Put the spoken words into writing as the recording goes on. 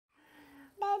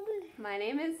My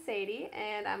name is Sadie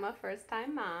and I'm a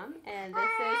first-time mom, and this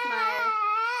is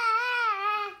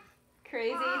my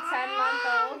crazy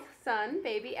 10-month-old son,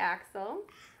 baby Axel.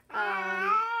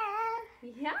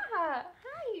 Yeah,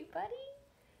 hi buddy.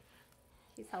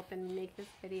 He's helping me make this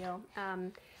video.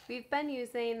 We've been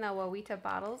using the Wawita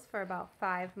bottles for about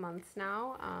 5 months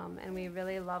now, and we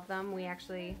really love them. We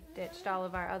actually ditched all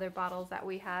of our other bottles that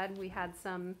we had. We had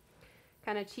some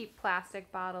kind of cheap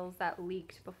plastic bottles that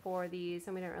leaked before these,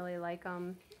 and we didn't really like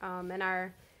them.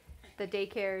 And the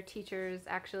daycare teachers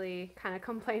actually kind of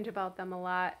complained about them a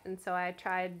lot, and so I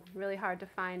tried really hard to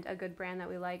find a good brand that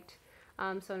we liked.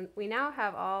 So we now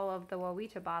have all of the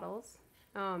Wawita bottles.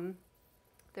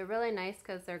 They're really nice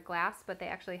because they're glass, but they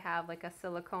actually have like a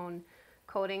silicone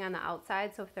coating on the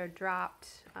outside, so if they're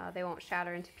dropped, they won't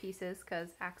shatter into pieces, because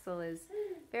Axel is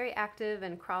very active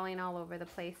and crawling all over the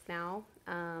place now.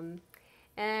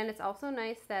 And it's also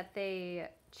nice that they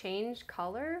change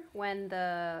color when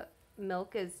the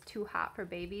milk is too hot for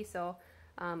baby. So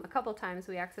a couple times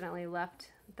we accidentally left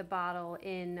the bottle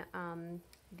in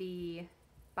the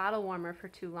bottle warmer for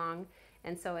too long,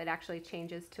 and so it actually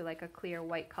changes to like a clear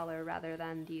white color rather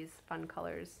than these fun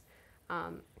colors.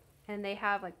 And they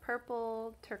have like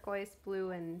purple, turquoise,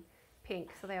 blue, and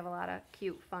pink, so they have a lot of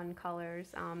cute fun colors.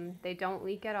 They don't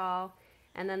leak at all.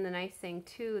 And then the nice thing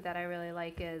too that I really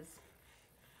like is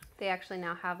they actually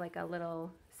now have like a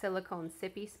little silicone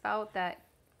sippy spout that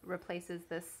replaces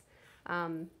this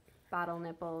bottle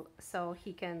nipple, so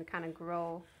he can kind of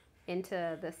grow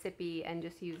into the sippy and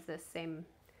just use this same,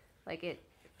 like it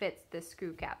fits the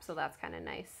screw cap, so that's kind of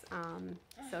nice.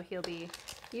 So he'll be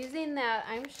using that,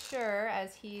 I'm sure,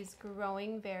 as he's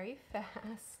growing very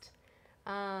fast.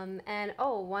 And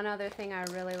oh, one other thing I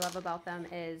really love about them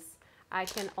is I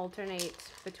can alternate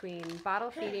between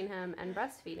bottle feeding him and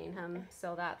breastfeeding him,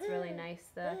 so that's really nice.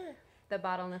 The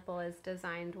bottle nipple is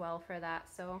designed well for that.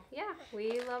 So yeah,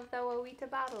 we love the Wawita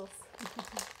bottles.